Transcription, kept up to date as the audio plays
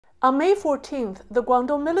On May 14th, the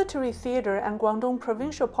Guangdong Military Theater and Guangdong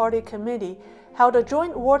Provincial Party Committee held a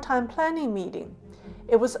joint wartime planning meeting.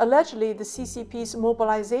 It was allegedly the CCP's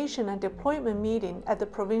mobilization and deployment meeting at the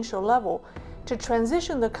provincial level to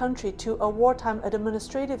transition the country to a wartime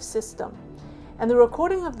administrative system, and the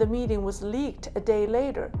recording of the meeting was leaked a day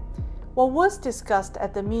later. What was discussed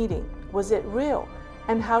at the meeting? Was it real?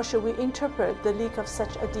 And how should we interpret the leak of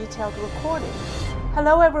such a detailed recording?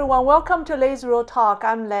 Hello everyone, welcome to Lei's Real Talk.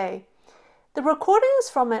 I'm Lei. The recording is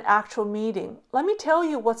from an actual meeting. Let me tell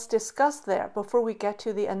you what's discussed there before we get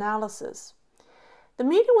to the analysis. The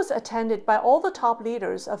meeting was attended by all the top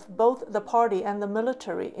leaders of both the party and the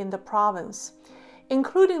military in the province,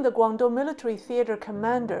 including the Guangdong Military Theater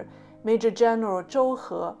Commander, Major General Zhou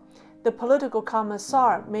He, the Political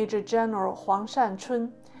Commissar, Major General Huang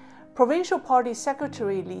Shanchun, Provincial Party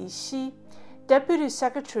Secretary Li Xi, Deputy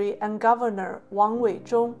Secretary and Governor Wang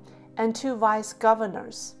Weizhong, and 2 vice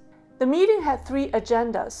governors. The meeting had 3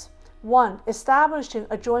 agendas. 1. Establishing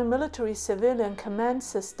a joint military-civilian command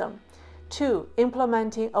system. 2.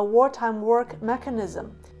 Implementing a wartime work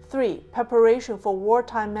mechanism. 3. Preparation for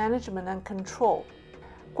wartime management and control.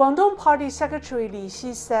 Guangdong Party Secretary Li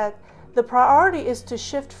Xi said, the priority is to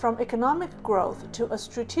shift from economic growth to a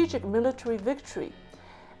strategic military victory.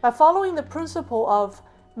 By following the principle of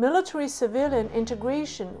military-civilian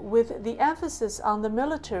integration with the emphasis on the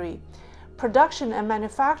military, production and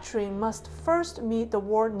manufacturing must first meet the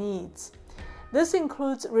war needs. This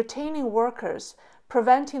includes retaining workers,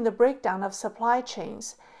 preventing the breakdown of supply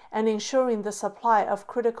chains, and ensuring the supply of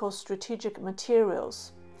critical strategic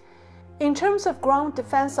materials. In terms of ground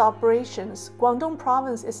defense operations, Guangdong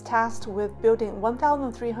Province is tasked with building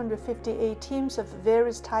 1,358 teams of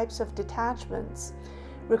various types of detachments,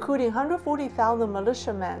 recruiting 140,000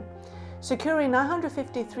 militiamen, securing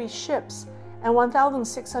 953 ships and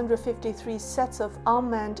 1,653 sets of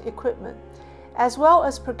unmanned equipment, as well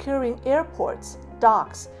as procuring airports,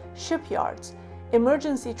 docks, shipyards,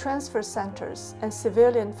 emergency transfer centers, and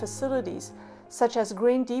civilian facilities such as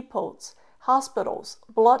grain depots, hospitals,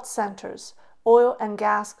 blood centers, oil and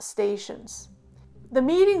gas stations. The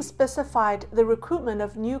meeting specified the recruitment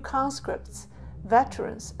of new conscripts,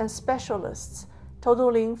 veterans, and specialists,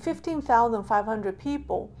 totaling 15,500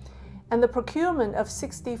 people, and the procurement of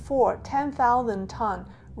 64 10,000-ton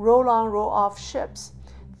roll-on roll-off ships,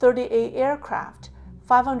 38 aircraft,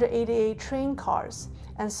 588 train cars,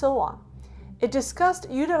 and so on. It discussed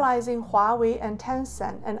utilizing Huawei and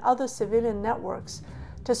Tencent and other civilian networks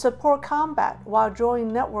to support combat while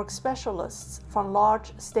drawing network specialists from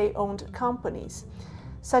large state-owned companies,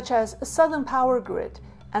 such as Southern Power Grid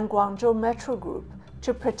and Guangzhou Metro Group,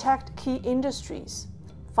 to protect key industries,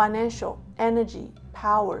 financial, energy,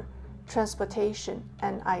 power, transportation,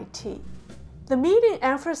 and IT. The meeting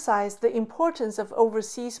emphasized the importance of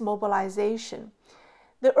overseas mobilization.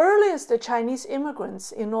 The earliest Chinese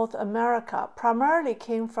immigrants in North America primarily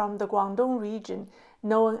came from the Guangdong region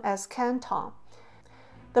known as Canton.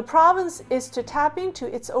 The province is to tap into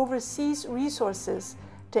its overseas resources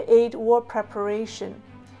to aid war preparation.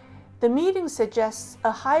 The meeting suggests a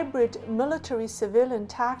hybrid military-civilian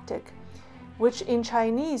tactic, which in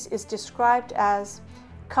Chinese is described as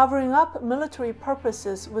covering up military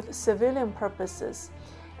purposes with civilian purposes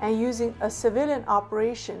and using a civilian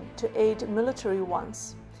operation to aid military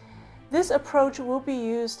ones. This approach will be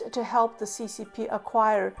used to help the CCP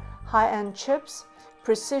acquire high-end chips,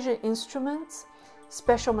 precision instruments,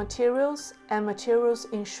 special materials, and materials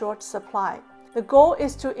in short supply. The goal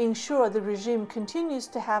is to ensure the regime continues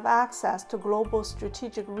to have access to global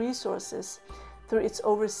strategic resources through its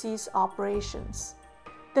overseas operations.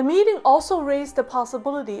 The meeting also raised the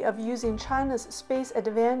possibility of using China's space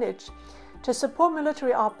advantage to support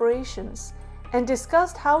military operations and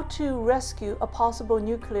discussed how to rescue a possible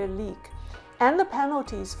nuclear leak and the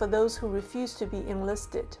penalties for those who refuse to be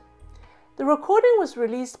enlisted. The recording was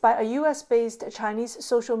released by a US-based Chinese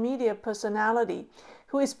social media personality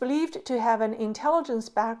who is believed to have an intelligence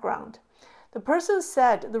background. The person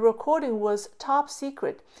said the recording was top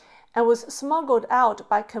secret and was smuggled out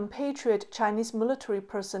by compatriot Chinese military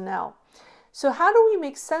personnel. So how do we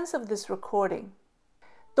make sense of this recording?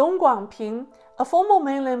 Dong Guangping, a former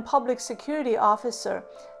mainland public security officer,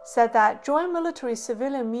 said that joint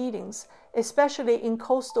military-civilian meetings, especially in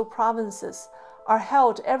coastal provinces, are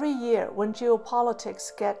held every year when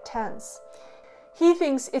geopolitics get tense. He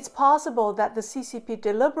thinks it's possible that the CCP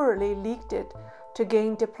deliberately leaked it to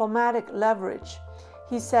gain diplomatic leverage.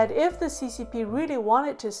 He said if the CCP really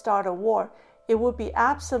wanted to start a war, it would be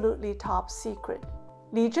absolutely top secret.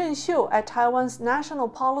 Li Zhenxiu at Taiwan's National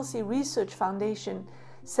Policy Research Foundation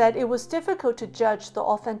said it was difficult to judge the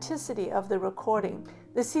authenticity of the recording.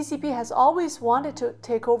 The CCP has always wanted to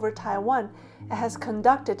take over Taiwan and has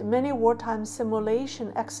conducted many wartime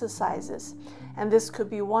simulation exercises, and this could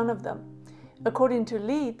be one of them. According to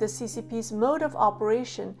Li, the CCP's mode of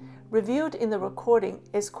operation revealed in the recording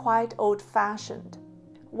is quite old-fashioned.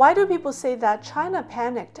 Why do people say that China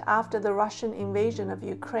panicked after the Russian invasion of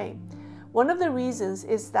Ukraine? One of the reasons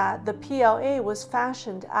is that the PLA was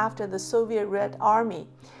fashioned after the Soviet Red Army,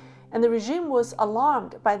 and the regime was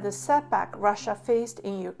alarmed by the setback Russia faced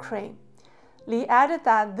in Ukraine. Li added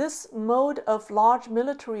that this mode of large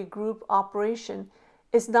military group operation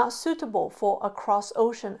is not suitable for a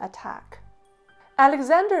cross-ocean attack.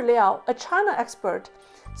 Alexander Liao, a China expert,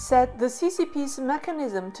 said the CCP's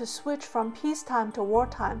mechanism to switch from peacetime to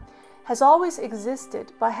wartime has always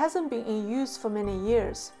existed but hasn't been in use for many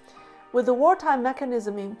years. With the wartime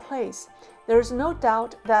mechanism in place, there is no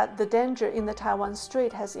doubt that the danger in the Taiwan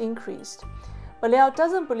Strait has increased. But Liao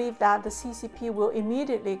doesn't believe that the CCP will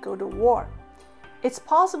immediately go to war. It's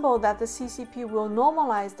possible that the CCP will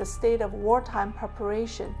normalize the state of wartime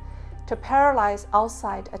preparation to paralyze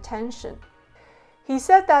outside attention. He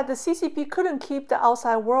said that the CCP couldn't keep the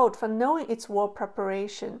outside world from knowing its war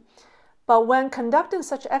preparation, but when conducting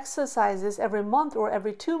such exercises every month or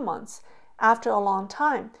every 2 months, after a long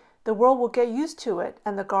time, the world will get used to it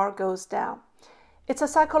and the guard goes down. It's a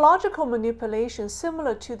psychological manipulation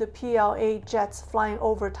similar to the PLA jets flying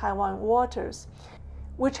over Taiwan waters,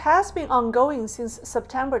 which has been ongoing since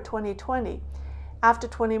September 2020. After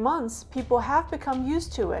 20 months, people have become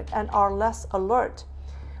used to it and are less alert.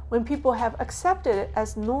 When people have accepted it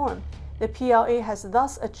as norm, the PLA has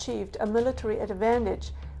thus achieved a military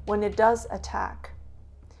advantage when it does attack.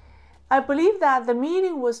 I believe that the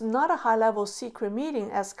meeting was not a high-level secret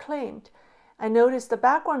meeting as claimed. I noticed the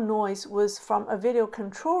background noise was from a video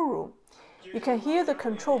control room. You can hear the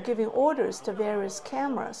control giving orders to various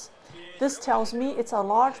cameras. This tells me it's a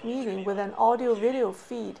large meeting with an audio-video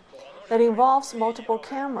feed that involves multiple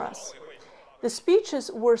cameras. The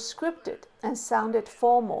speeches were scripted and sounded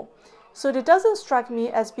formal, so it doesn't strike me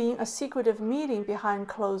as being a secretive meeting behind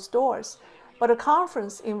closed doors, but a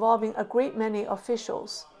conference involving a great many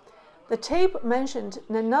officials. The tape mentioned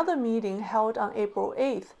another meeting held on April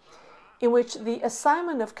 8th, in which the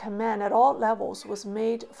assignment of command at all levels was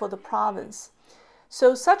made for the province.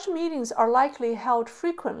 So such meetings are likely held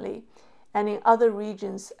frequently and in other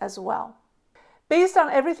regions as well. Based on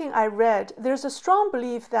everything I read, there's a strong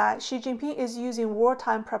belief that Xi Jinping is using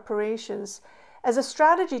wartime preparations as a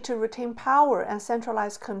strategy to retain power and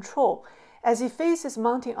centralize control as he faces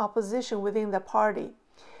mounting opposition within the party.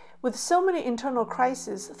 With so many internal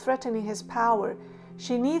crises threatening his power,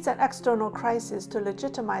 Xi needs an external crisis to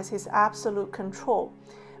legitimize his absolute control.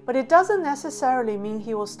 But it doesn't necessarily mean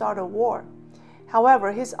he will start a war.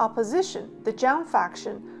 However, his opposition, the Jiang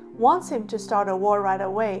faction, wants him to start a war right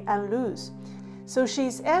away and lose. So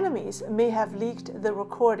Xi's enemies may have leaked the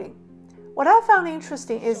recording. What I found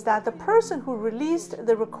interesting is that the person who released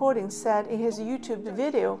the recording said in his YouTube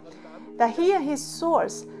video that he and his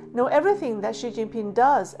source know everything that Xi Jinping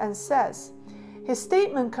does and says. His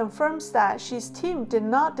statement confirms that Xi's team did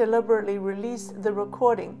not deliberately release the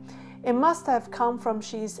recording. It must have come from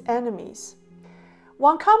Xi's enemies.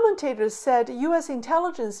 One commentator said US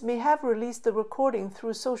intelligence may have released the recording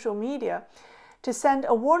through social media to send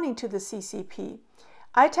a warning to the CCP.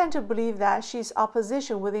 I tend to believe that Xi's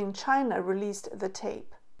opposition within China released the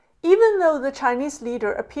tape. Even though the Chinese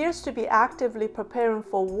leader appears to be actively preparing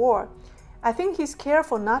for war, I think he's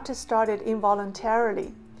careful not to start it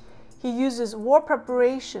involuntarily. He uses war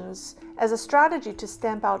preparations as a strategy to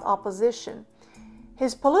stamp out opposition.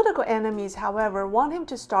 His political enemies, however, want him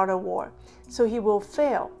to start a war, so he will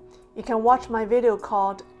fail. You can watch my video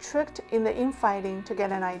called "Tricked in the Infighting" to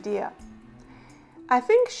get an idea. I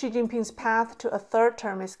think Xi Jinping's path to a third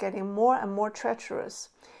term is getting more and more treacherous.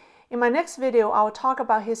 In my next video, I will talk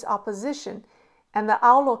about his opposition and the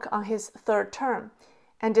outlook on his third term,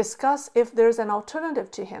 and discuss if there's an alternative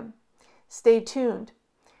to him. Stay tuned.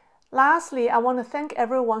 Lastly, I want to thank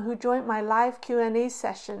everyone who joined my live Q&A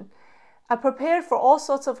session. I prepared for all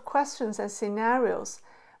sorts of questions and scenarios,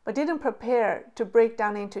 but didn't prepare to break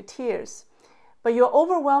down into tears. But your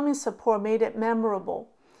overwhelming support made it memorable.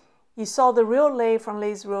 You saw the real Lei from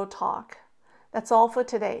Lei's Real Talk. That's all for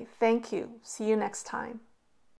today. Thank you. See you next time.